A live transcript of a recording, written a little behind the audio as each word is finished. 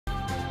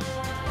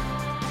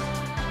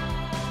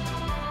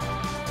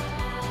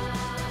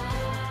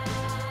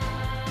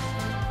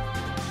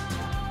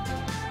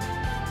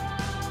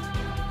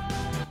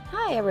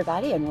Hi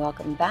everybody and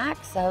welcome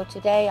back. So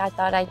today I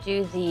thought I'd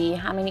do the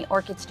how many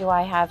orchids do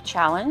I have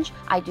challenge.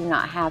 I do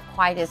not have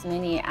quite as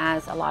many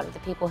as a lot of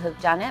the people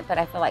who've done it, but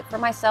I feel like for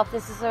myself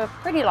this is a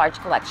pretty large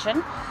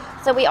collection.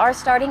 So we are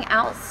starting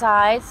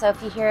outside, so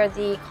if you hear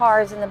the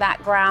cars in the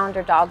background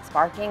or dogs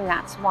barking,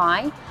 that's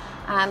why.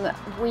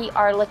 We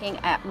are looking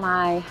at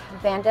my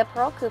Vanda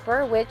Pearl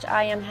Cooper, which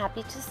I am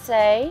happy to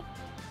say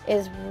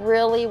is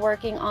really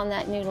working on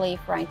that new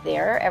leaf right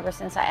there ever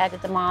since I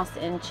added the moss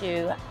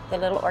into the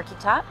little orchid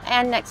top.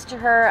 And next to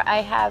her I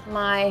have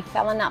my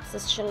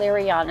Phalaenopsis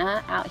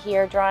schilleriana out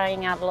here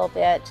drying out a little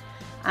bit.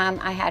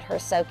 I had her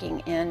soaking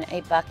in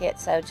a bucket,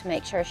 so to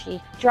make sure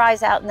she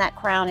dries out in that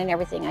crown and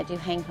everything, I do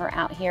hang her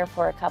out here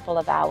for a couple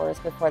of hours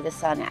before the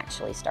sun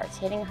actually starts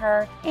hitting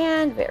her.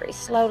 And very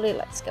slowly,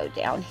 let's go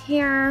down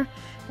here.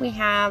 We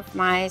have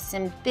my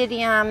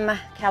Cymbidium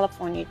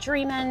California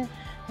Dreamin',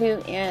 who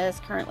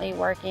is currently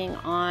working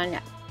on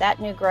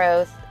that new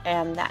growth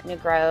and that new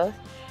growth.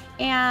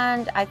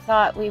 And I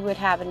thought we would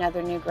have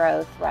another new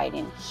growth right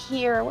in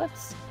here.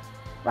 Whoops.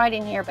 Right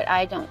in here, but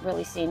I don't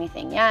really see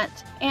anything yet.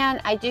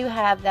 And I do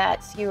have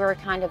that skewer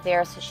kind of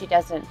there so she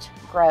doesn't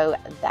grow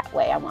that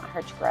way. I want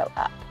her to grow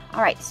up.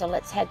 All right, so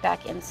let's head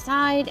back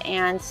inside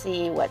and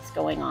see what's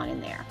going on in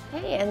there.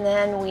 Okay, and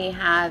then we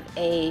have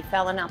a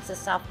Phalaenopsis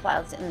soft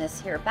clouds in this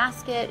here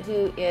basket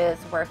who is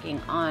working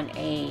on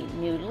a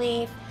new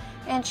leaf,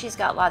 and she's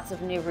got lots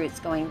of new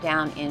roots going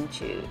down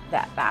into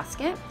that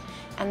basket.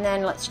 And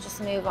then let's just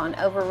move on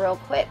over real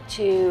quick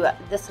to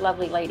this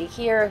lovely lady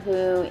here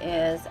who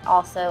is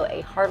also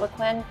a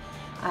harlequin.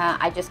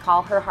 I just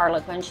call her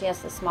harlequin. She has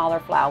the smaller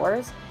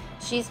flowers.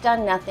 She's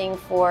done nothing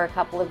for a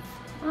couple of,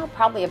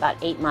 probably about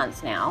 8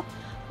 months now,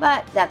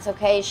 but that's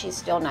okay. She's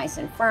still nice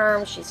and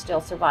firm. She's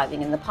still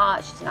surviving in the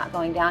pot. She's not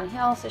going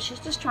downhill, so she's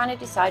just trying to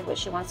decide what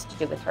she wants to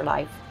do with her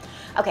life.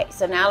 Okay,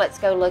 so now let's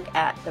go look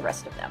at the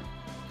rest of them.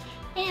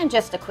 And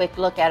just a quick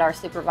look at our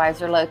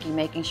supervisor Loki,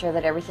 making sure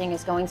that everything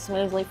is going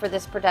smoothly for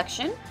this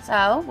production.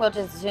 So we'll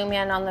just zoom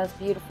in on those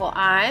beautiful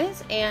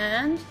eyes,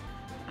 and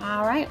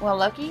all right, well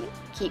Loki,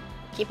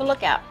 keep a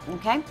lookout,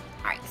 okay?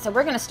 All right, so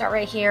we're gonna start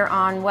right here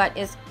on what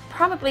is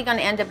probably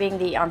gonna end up being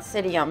the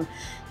Oncidium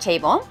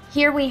table.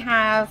 Here we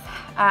have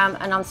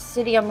an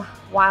Oncidium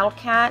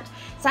wildcat.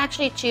 It's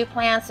actually 2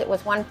 plants. It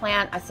was 1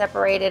 plant. I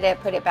separated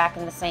it, put it back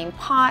in the same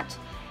pot,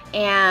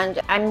 and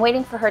I'm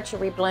waiting for her to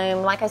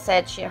rebloom. Like I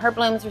said, her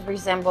blooms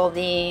resemble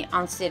the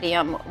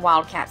Oncidium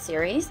Wildcat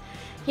series.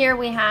 Here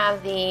we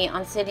have the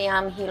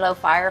Oncidium Hilo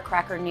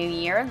Firecracker New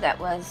Year that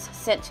was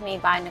sent to me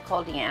by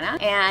Nicole Deanna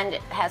and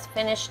has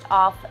finished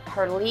off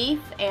her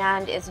leaf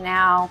and is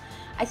now,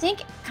 I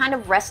think, kind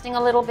of resting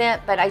a little bit,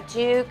 but I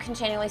do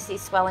continually see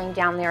swelling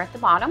down there at the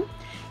bottom.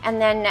 And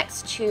then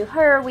next to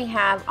her we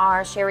have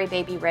our Sherry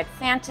Baby Red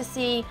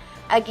Fantasy.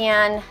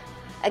 Again,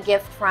 a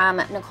gift from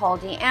Nicole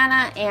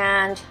Deanna,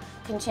 and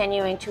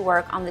continuing to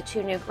work on the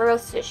 2 new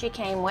growths that she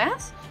came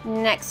with.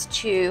 Next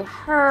to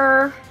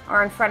her,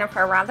 or in front of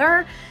her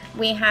rather,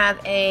 we have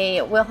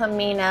a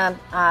Wilhelmina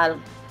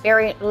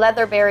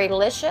Leatherberry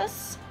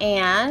Licious,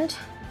 and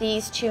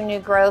these 2 new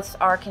growths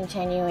are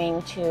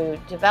continuing to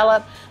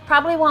develop.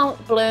 Probably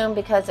won't bloom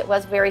because it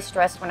was very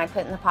stressed when I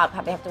put it in the pot.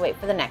 Probably have to wait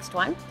for the next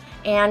one.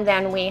 And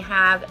then we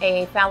have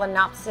a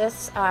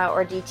Phalaenopsis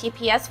or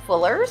DTPS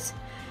Fullers.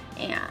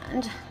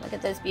 And look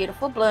at those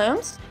beautiful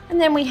blooms. And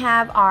then we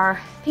have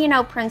our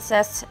Pinot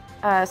Princess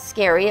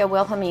Scary, a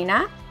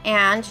Wilhelmina,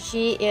 and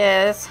she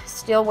is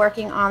still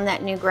working on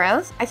that new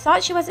growth. I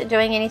thought she wasn't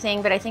doing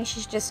anything, but I think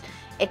she's just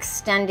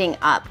extending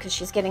up because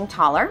she's getting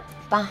taller.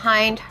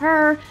 Behind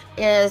her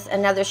is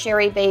another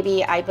Sherry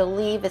Baby. I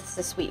believe it's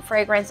the Sweet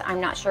Fragrance.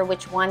 I'm not sure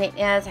which one it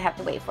is. I have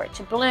to wait for it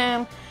to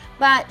bloom,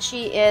 but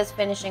she is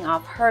finishing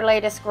off her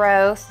latest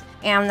growth,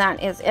 and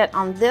that is it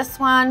on this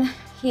one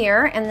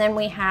here. And then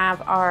we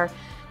have our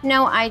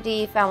no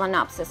ID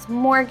Phalaenopsis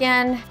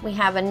Morgan. We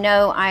have a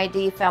no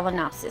ID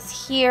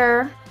Phalaenopsis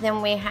here.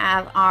 Then we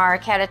have our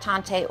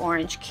Catatante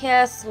Orange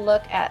Kiss.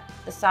 Look at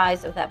the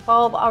size of that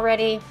bulb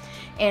already.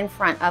 In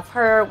front of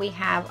her we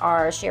have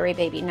our Sherry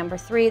Baby number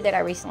 3 that I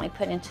recently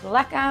put into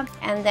LECA.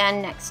 And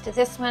then next to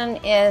this one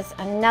is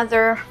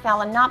another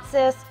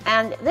Phalaenopsis,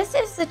 and this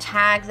is the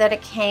tag that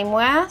it came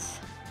with.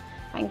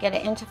 If I can get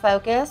it into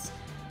focus.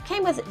 It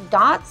came with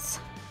Dots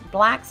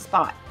Black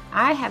Spot.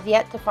 I have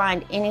yet to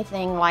find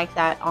anything like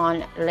that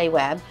on Le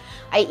Web.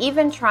 I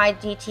even tried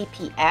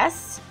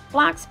DTPS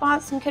black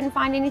spots and couldn't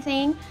find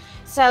anything.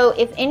 So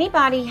if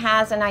anybody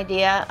has an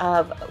idea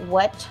of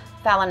what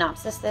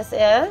Phalaenopsis this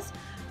is,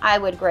 I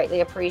would greatly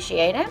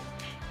appreciate it.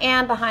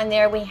 And behind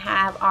there we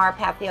have our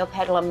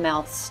Paphiopedilum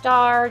Mel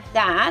Star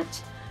that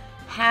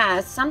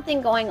has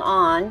something going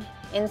on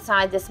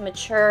inside this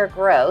mature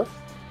growth.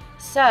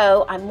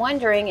 So I'm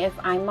wondering if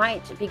I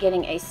might be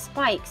getting a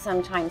spike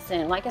sometime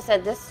soon. Like I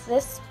said, this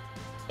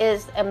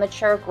is a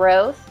mature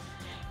growth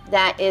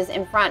that is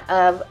in front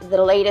of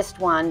the latest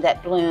one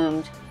that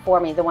bloomed for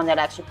me, the one that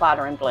actually bought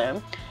her in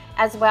bloom,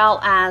 as well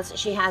as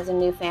she has a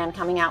new fan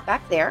coming out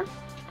back there.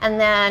 And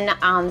then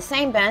on the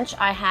same bench,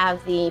 I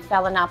have the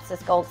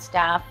Phalaenopsis Gold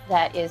Staff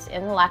that is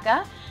in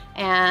LECA,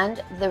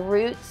 and the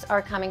roots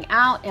are coming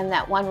out, and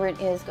that one root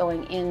is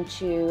going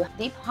into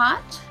the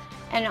pot.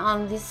 And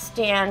on this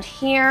stand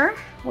here,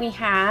 we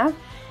have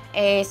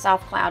a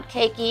soft cloud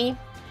keiki.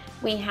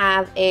 We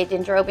have a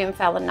Dendrobium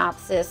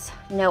Phalaenopsis,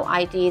 no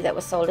ID, that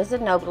was sold as a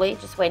nobly,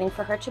 just waiting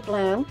for her to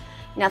bloom.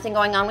 Nothing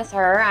going on with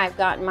her. I've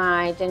got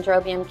my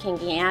Dendrobium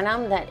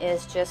Kingianum that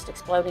is just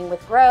exploding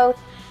with growth.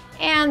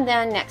 And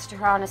then next to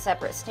her on a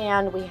separate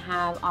stand, we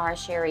have our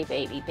Sherry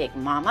Baby Big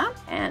Mama.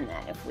 And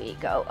then if we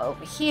go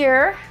over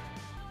here,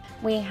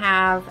 we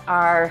have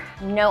our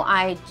no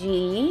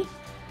ID.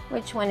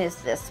 Which one is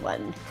this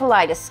one?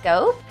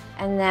 Kaleidoscope.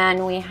 And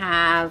then we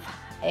have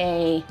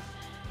a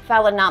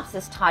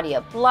Phalaenopsis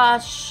Tadia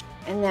Blush.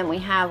 And then we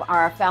have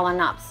our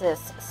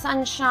Phalaenopsis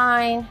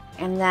Sunshine.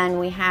 And then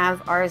we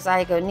have our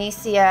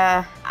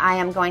Zygonesia. I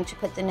am going to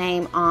put the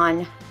name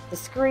on the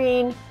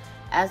screen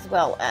as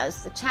well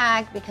as the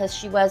tag because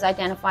she was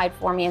identified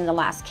for me in the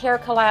last care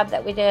collab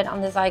that we did on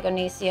the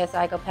Zygonesia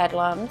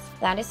Zygopedalums.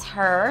 That is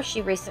her.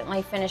 She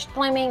recently finished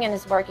blooming and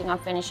is working on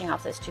finishing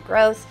off those two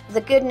growths.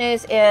 The good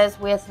news is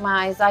with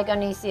my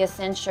Zygonesia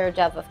Censure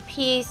Dove of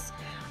Peace,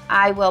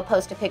 I will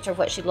post a picture of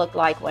what she looked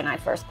like when I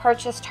first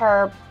purchased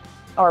her,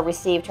 or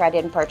received her. I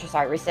didn't purchase her,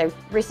 I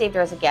received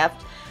her as a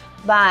gift.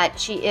 But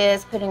she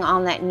is putting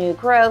on that new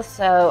growth,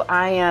 so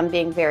I am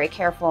being very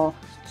careful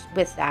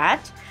with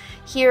that.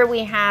 Here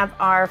we have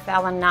our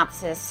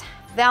Phalaenopsis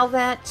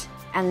Velvet,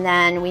 and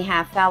then we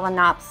have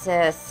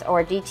Phalaenopsis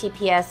or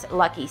DTPS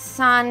Lucky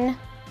Sun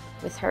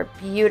with her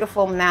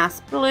beautiful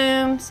mass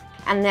blooms.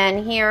 And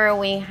then here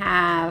we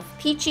have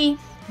Peachy,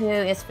 who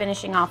is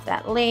finishing off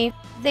that leaf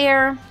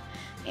there.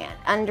 And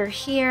under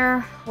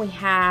here we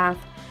have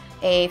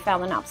a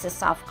Phalaenopsis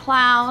Soft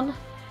Cloud,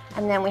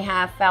 and then we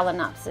have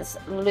Phalaenopsis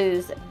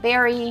Loose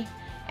Berry,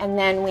 and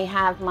then we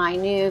have my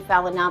new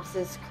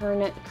Phalaenopsis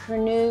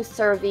Cornu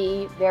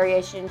Cervi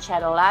Variation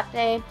Cheddar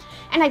Latte.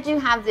 And I do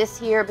have this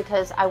here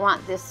because I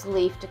want this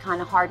leaf to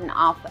kind of harden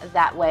off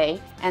that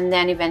way, and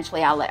then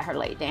eventually I'll let her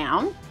lay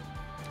down.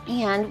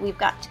 And we've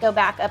got to go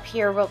back up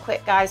here real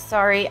quick, guys.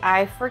 Sorry,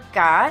 I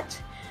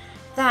forgot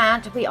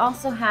that we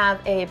also have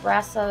a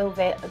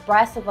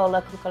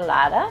Brassavola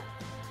cuculata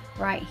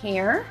right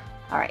here.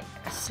 All right,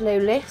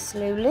 slowly,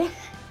 slowly.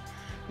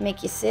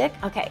 Make you sick.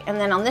 Okay, and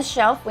then on this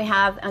shelf we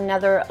have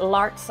another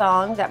lark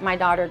song that my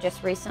daughter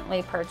just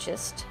recently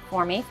purchased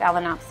for me,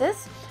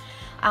 Phalaenopsis.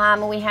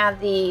 We have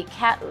the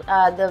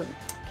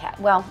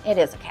well, it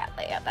is a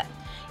Cattleya, but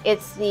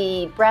it's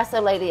the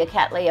Brassavola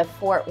Cattleya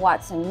Fort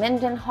Watson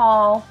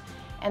Mendenhall.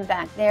 And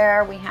back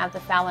there we have the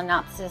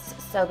Phalaenopsis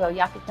Sogo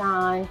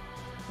Yakudon.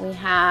 We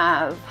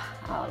have,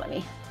 oh, let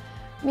me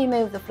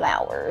move the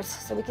flowers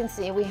so we can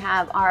see. We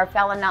have our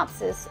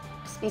Phalaenopsis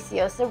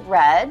Speciosa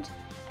Red.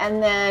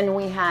 And then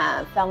we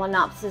have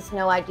Phalaenopsis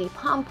No ID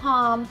Pom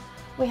Pom.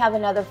 We have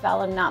another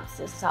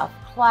Phalaenopsis Soft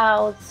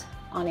Clouds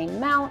on a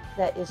mount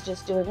that is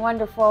just doing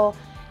wonderful.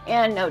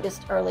 And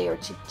noticed earlier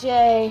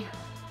today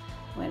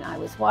when I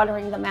was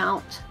watering the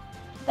mount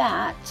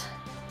that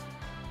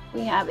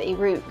we have a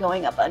root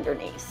going up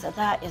underneath, so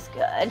that is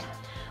good.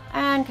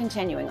 And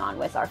continuing on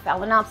with our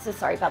Phalaenopsis,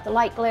 sorry about the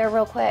light glare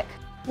real quick.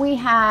 We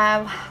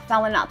have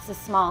Phalaenopsis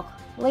Small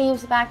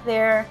Leaves back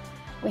there.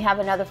 We have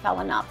another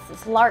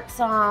Phalaenopsis Lark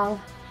Song.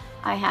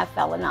 I have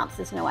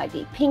Phalaenopsis No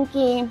ID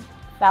Pinky,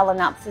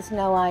 Phalaenopsis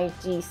No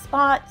ID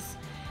Spots,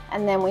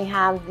 and then we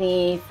have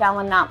the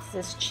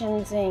Phalaenopsis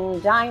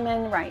Chinzing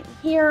Diamond right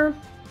here.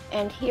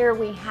 And here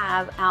we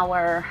have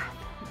our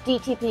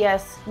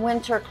DTPS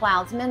Winter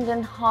Clouds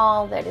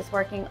Mendenhall that is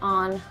working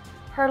on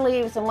her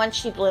leaves, and once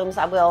she blooms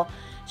I will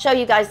show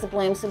you guys the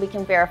bloom so we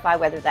can verify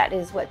whether that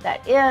is what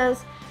that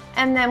is.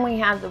 And then we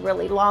have the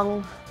really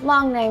long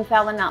name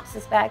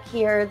Phalaenopsis back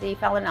here, the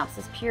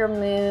Phalaenopsis Pure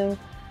Moon.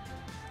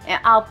 And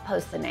I'll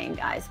post the name,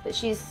 guys, but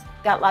she's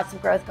got lots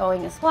of growth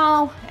going as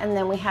well. And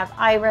then we have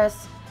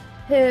Iris,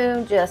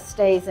 who just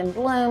stays in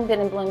bloom, been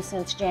in bloom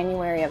since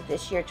January of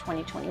this year,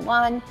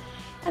 2021.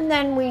 And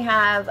then we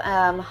have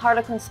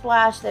Harlequin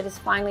Splash that is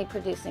finally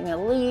producing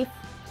a leaf.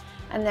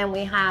 And then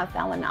we have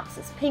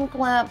Phalaenopsis Pink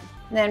Lip.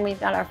 Then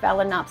we've got our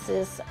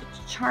Phalaenopsis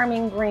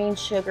Charming Green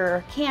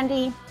Sugar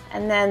Candy.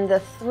 And then the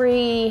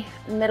three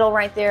middle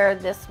right there,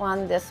 this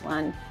one,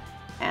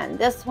 and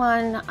this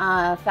one,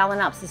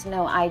 Phalaenopsis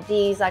No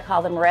IDs. I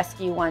call them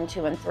Rescue 1,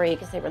 2, and 3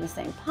 because they were in the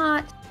same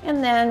pot.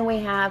 And then we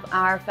have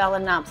our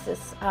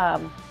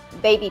Phalaenopsis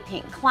Baby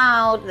Pink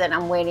Cloud that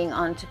I'm waiting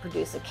on to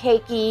produce a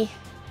keiki.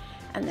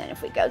 And then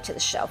if we go to the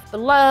shelf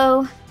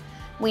below,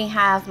 we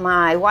have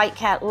my White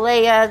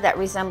Cattleya that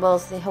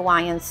resembles the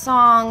Hawaiian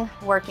Song,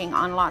 working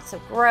on lots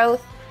of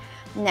growth.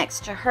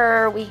 Next to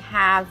her, we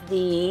have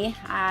the,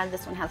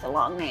 this one has a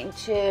long name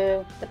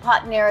too, the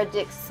Potnera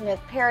Dick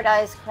Smith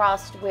Paradise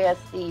crossed with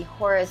the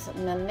Horus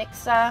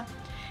Mimixa.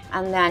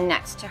 And then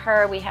next to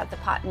her, we have the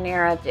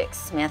Potnera Dick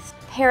Smith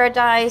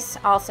Paradise,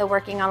 also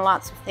working on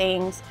lots of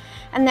things.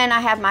 And then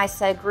I have my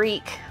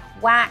Sagreek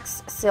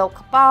Wax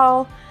Silk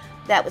Ball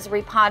that was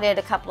repotted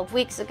a couple of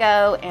weeks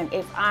ago. And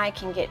if I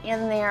can get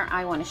in there,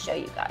 I want to show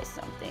you guys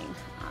something.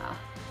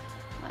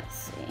 Let's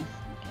see,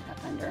 get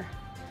up under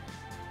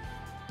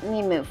Let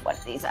me move one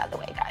of these out of the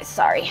way, guys.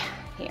 Sorry.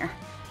 Here.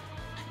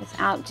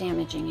 Without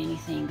damaging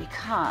anything,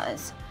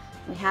 because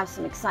we have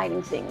some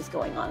exciting things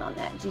going on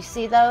that. Do you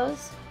see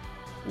those?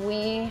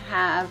 We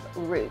have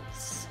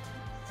roots.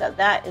 So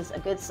that is a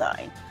good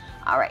sign.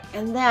 All right,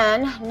 and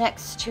then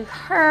next to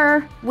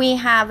her, we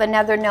have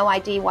another no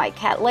ID white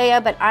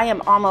Cattleya, but I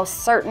am almost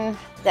certain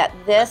that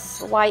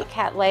this white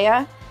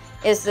Cattleya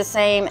is the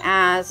same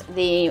as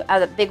the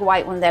other big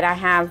white one that I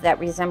have that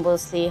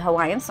resembles the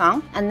Hawaiian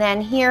song. And then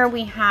here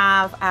we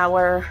have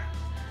our,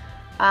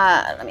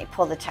 let me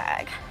pull the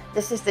tag.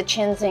 This is the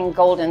Chinzing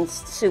Golden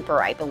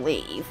Super, I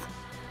believe.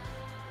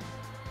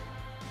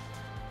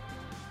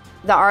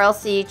 The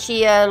RLC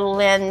Chia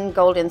Lin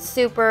Golden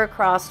Super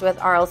crossed with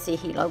RLC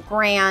Hilo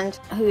Grand,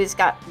 who's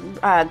got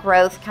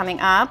growth coming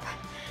up.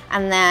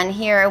 And then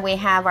here we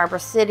have our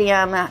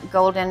Brasidium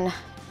Golden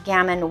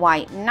Gammon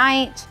White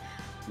Knight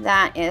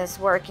that is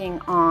working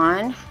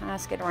on,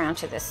 let's get around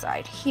to this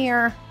side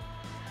here,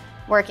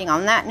 working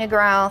on that new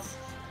growth.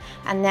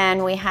 And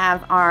then we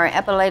have our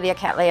Epilabia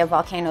Cattleya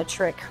Volcano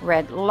Trick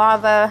Red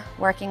Lava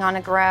working on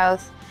a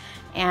growth,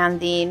 and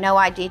the No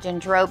ID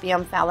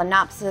Dendrobium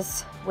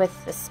Phalaenopsis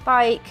with the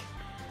spike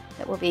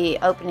that will be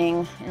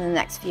opening in the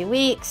next few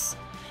weeks.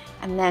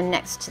 And then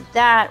next to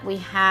that we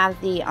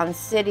have the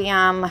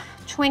Oncidium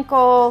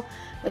Twinkle,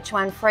 which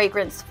one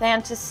Fragrance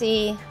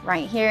Fantasy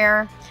right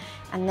here.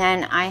 And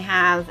then I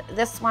have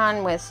this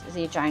one with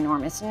the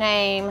ginormous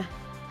name,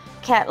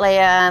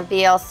 Cattleya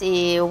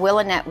BLC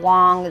Willanette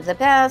Wong the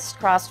Best,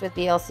 crossed with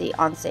BLC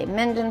Once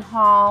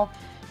Mendenhall,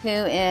 who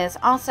is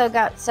also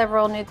got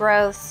several new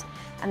growths.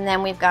 And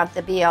then we've got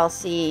the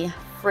BLC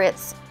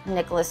Fritz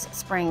Nicholas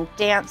Spring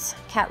Dance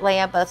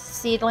Cattleya, both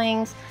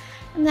seedlings.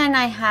 And then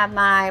I have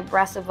my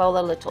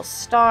Brassivola Little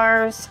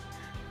Stars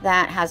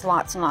that has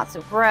lots and lots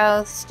of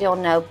growth, still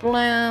no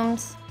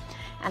blooms.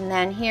 And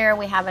then here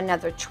we have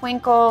another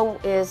Twinkle,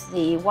 is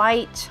the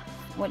white,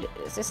 what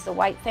is this, the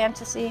White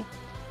Fantasy?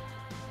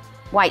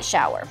 White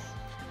Shower.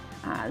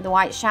 The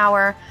White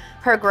Shower,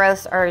 her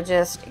growths are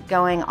just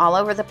going all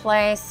over the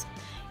place.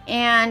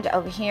 And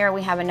over here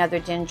we have another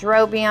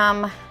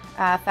Dendrobium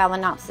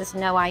Phalaenopsis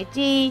No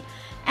ID.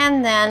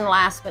 And then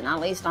last but not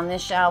least on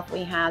this shelf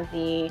we have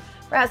the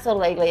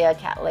Brassilalia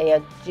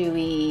Cattleya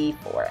Dewy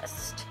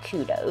Forest.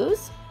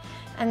 Kudos.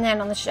 And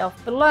then on the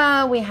shelf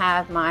below we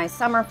have my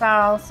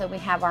Summerfell. So we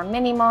have our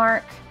Mini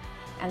Mark,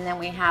 and then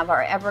we have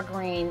our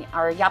Evergreen,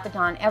 our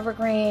Yapadon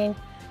Evergreen.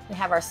 We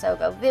have our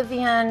Sogo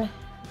Vivian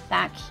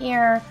back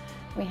here.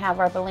 We have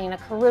our Bellina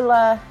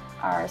Carula,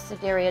 our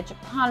Sideria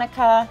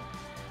Japonica,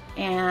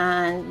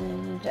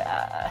 and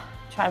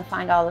try and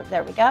find all of,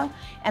 there we go.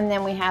 And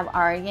then we have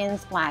our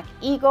Yin's Black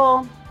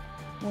Eagle.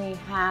 We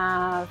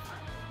have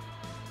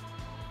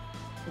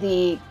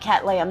the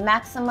Cattleya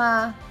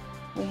Maxima.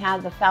 We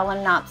have the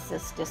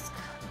Phalaenopsis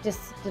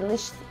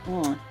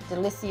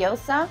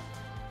Deliciosa,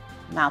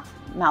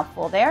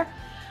 mouthful there.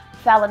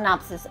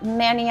 Phalaenopsis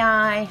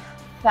Manii,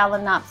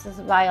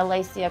 Phalaenopsis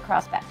Violacea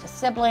crossed back to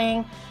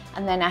sibling.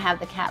 And then I have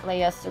the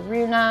Cattleya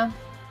Saruna,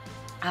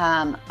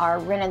 our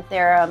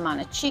Renanthera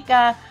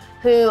Monachica,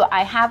 who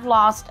I have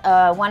lost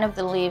one of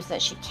the leaves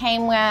that she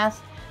came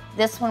with.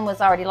 This one was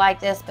already like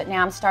this, but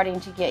now I'm starting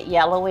to get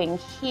yellowing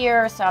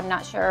here, so I'm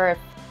not sure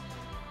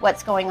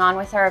what's going on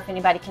with her, if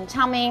anybody can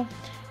tell me.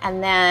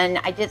 And then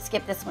I did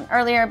skip this one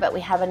earlier, but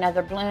we have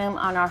another bloom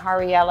on our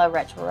Hariella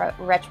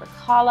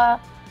Retricala.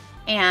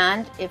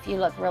 And if you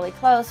look really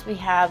close, we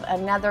have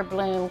another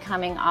bloom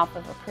coming off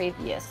of a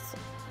previous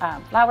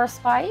flower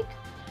spike.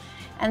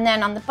 And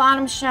then on the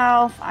bottom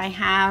shelf, I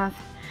have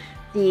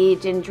the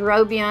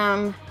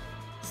Dendrobium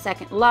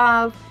Second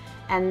Love,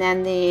 and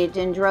then the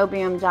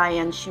Dendrobium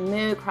Diane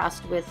Chamu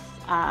crossed with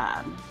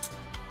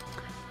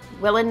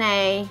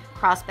Willanay,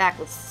 crossed back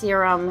with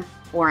Serum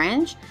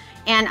Orange.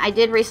 And I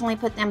did recently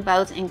put them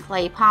both in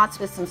clay pots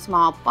with some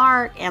small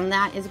bark, and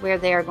that is where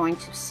they are going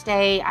to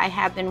stay. I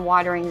have been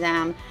watering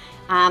them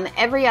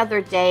every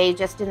other day,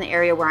 just in the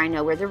area where I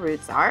know where the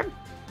roots are.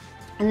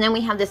 And then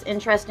we have this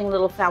interesting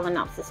little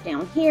Phalaenopsis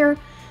down here.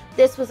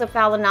 This was a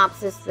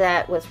Phalaenopsis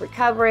that was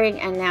recovering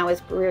and now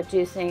is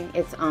producing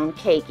its own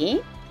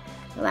keiki.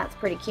 So that's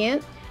pretty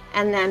cute.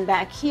 And then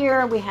back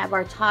here we have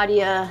our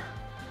Tadia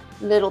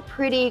Little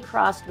Pretty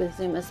crossed with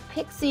Zuma's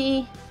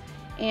Pixie.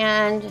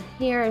 And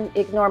here,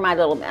 ignore my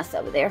little mess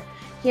over there.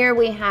 Here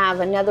we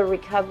have another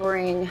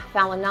recovering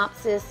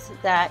Phalaenopsis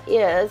that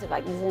is, if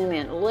I can zoom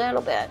in a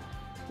little bit,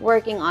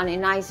 working on a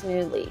nice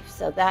new leaf.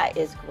 So that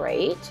is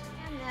great.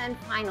 And then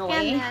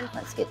finally,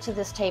 let's get to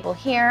this table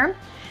here.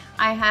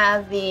 I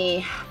have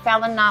the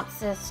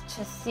Phalaenopsis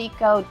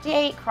Tasico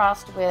Date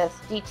crossed with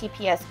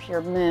DTPS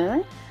Pure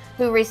Moon,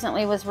 who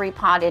recently was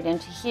repotted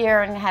into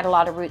here and had a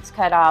lot of roots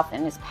cut off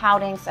and is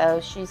pouting, so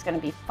she's going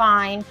to be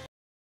fine.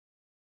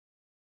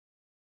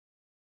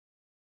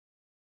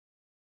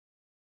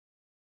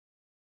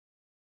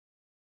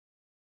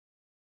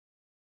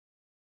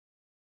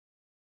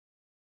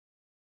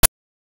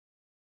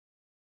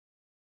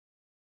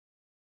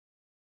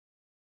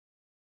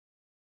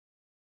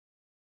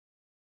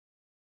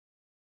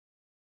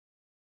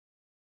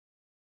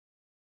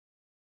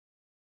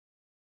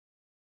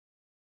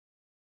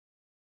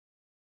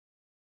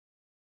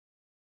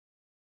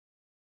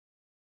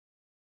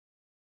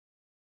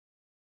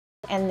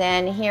 And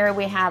then here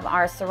we have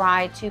our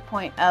Sarai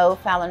 2.0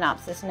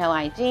 Phalaenopsis no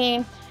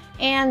ID.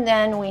 And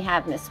then we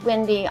have Miss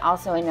Wendy,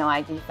 also a no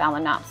ID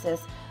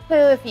Phalaenopsis, who,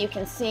 if you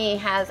can see,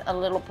 has a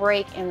little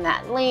break in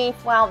that leaf.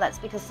 Well, that's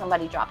because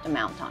somebody dropped a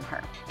mount on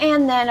her.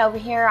 And then over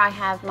here I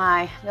have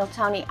my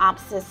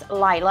Miltoniopsis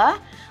Lila.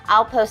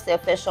 I'll post the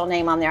official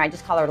name on there. I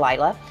just call her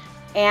Lila.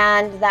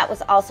 And that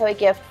was also a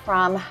gift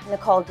from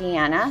Nicole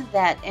Deanna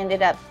that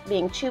ended up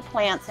being 2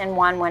 plants in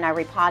one when I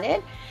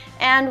repotted.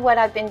 And what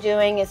I've been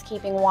doing is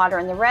keeping water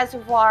in the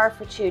reservoir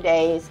for 2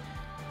 days,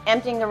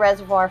 emptying the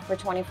reservoir for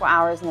 24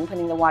 hours, and then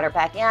putting the water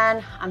back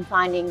in. I'm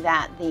finding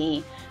that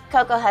the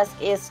cocoa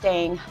husk is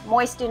staying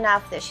moist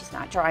enough that she's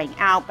not drying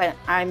out, but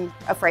I'm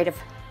afraid of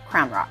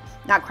crown rot.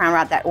 Not crown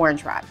rot, that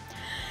orange rot.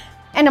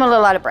 And I'm a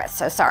little out of breath,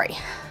 so sorry.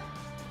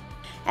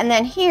 And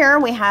then here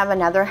we have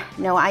another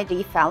no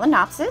ID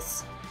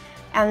Phalaenopsis.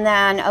 And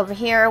then over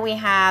here we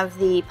have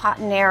the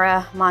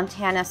Patinera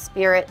Montana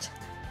Spirit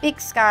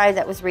Big Sky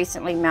that was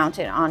recently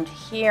mounted onto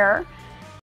here.